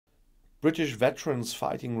British veterans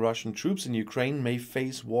fighting Russian troops in Ukraine may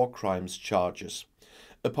face war crimes charges.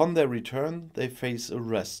 Upon their return, they face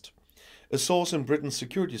arrest. A source in Britain's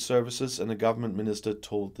security services and a government minister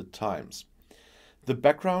told The Times. The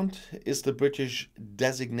background is the British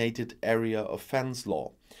Designated Area Offence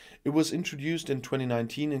law. It was introduced in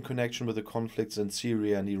 2019 in connection with the conflicts in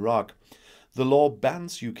Syria and Iraq. The law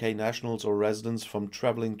bans UK nationals or residents from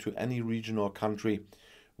travelling to any region or country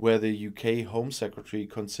where the UK Home Secretary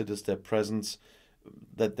considers their presence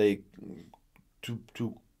that they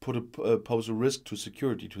pose a risk to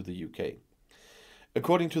security to the UK.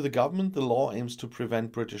 According to the government, the law aims to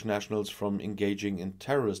prevent British nationals from engaging in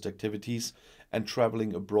terrorist activities and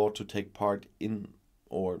travelling abroad to take part in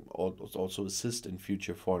or also assist in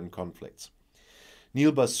future foreign conflicts.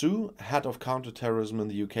 Neil Basu, head of counter-terrorism in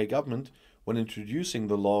the UK government, when introducing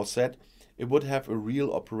the law said it would have a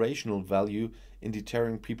real operational value in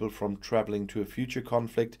deterring people from travelling to a future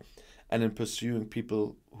conflict and in pursuing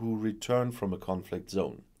people who return from a conflict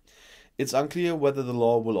zone. It's unclear whether the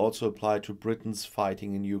law will also apply to Britons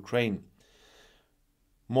fighting in Ukraine.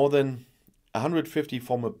 More than 150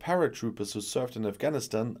 former paratroopers who served in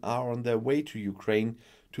Afghanistan are on their way to Ukraine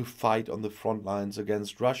to fight on the front lines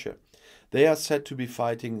against Russia. They are said to be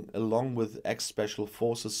fighting along with ex-Special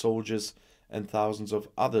Forces soldiers and thousands of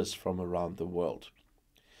others from around the world.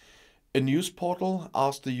 A news portal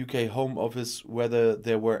asked the UK Home Office whether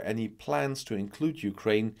there were any plans to include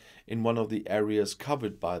Ukraine in one of the areas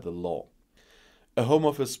covered by the law. A Home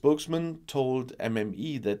Office spokesman told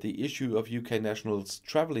MME that the issue of UK nationals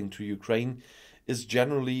travelling to Ukraine is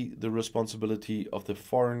generally the responsibility of the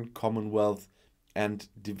Foreign, Commonwealth and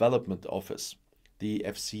Development Office, the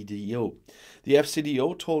FCDO. The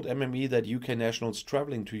FCDO told MME that UK nationals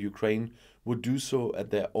travelling to Ukraine would do so at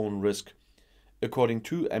their own risk. According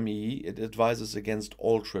to MEE, it advises against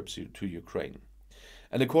all trips to Ukraine.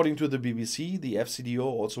 And according to the BBC, the FCDO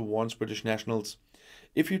also warns British nationals,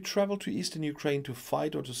 if you travel to eastern Ukraine to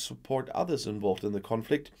fight or to support others involved in the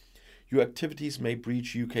conflict, your activities may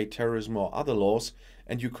breach UK terrorism or other laws,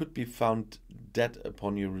 and you could be found dead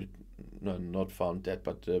upon your not found dead,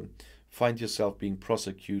 but find yourself being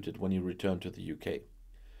prosecuted when you return to the UK.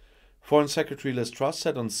 Foreign Secretary Liz Truss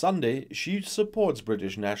said on Sunday she supports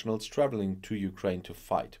British nationals travelling to Ukraine to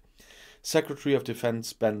fight. Secretary of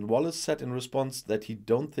Defence Ben Wallace said in response that he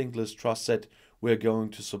don't think Liz Truss said we're going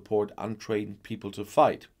to support untrained people to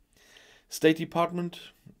fight. State Department,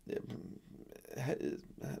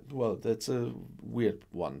 well, that's a weird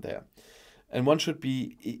one there. And one should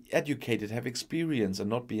be educated, have experience and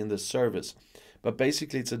not be in the service. But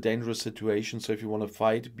basically it's a dangerous situation, so if you want to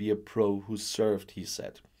fight, be a pro who served, he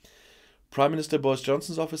said. Prime Minister Boris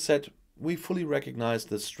Johnson's office said, we fully recognize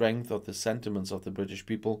the strength of the sentiments of the British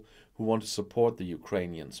people who want to support the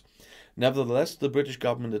Ukrainians. Nevertheless, the British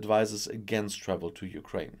government advises against travel to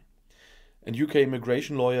Ukraine. And UK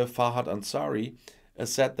immigration lawyer Farhad Ansari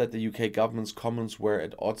said that the UK government's comments were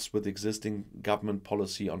at odds with existing government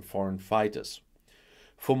policy on foreign fighters.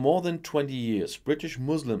 For more than 20 years, British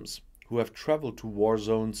Muslims who have travelled to war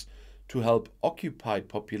zones to help occupied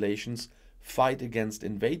populations fight against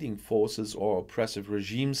invading forces or oppressive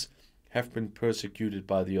regimes have been persecuted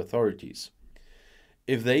by the authorities.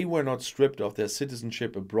 If they were not stripped of their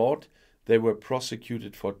citizenship abroad, they were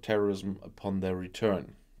prosecuted for terrorism upon their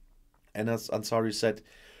return. And as Ansari said,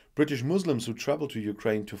 British Muslims who travel to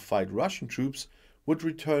Ukraine to fight Russian troops would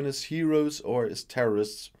return as heroes or as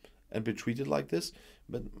terrorists and be treated like this.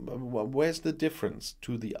 But where's the difference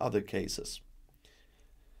to the other cases?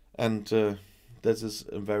 And this is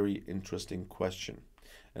a very interesting question.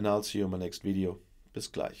 And I'll see you in my next video. Bis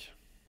gleich.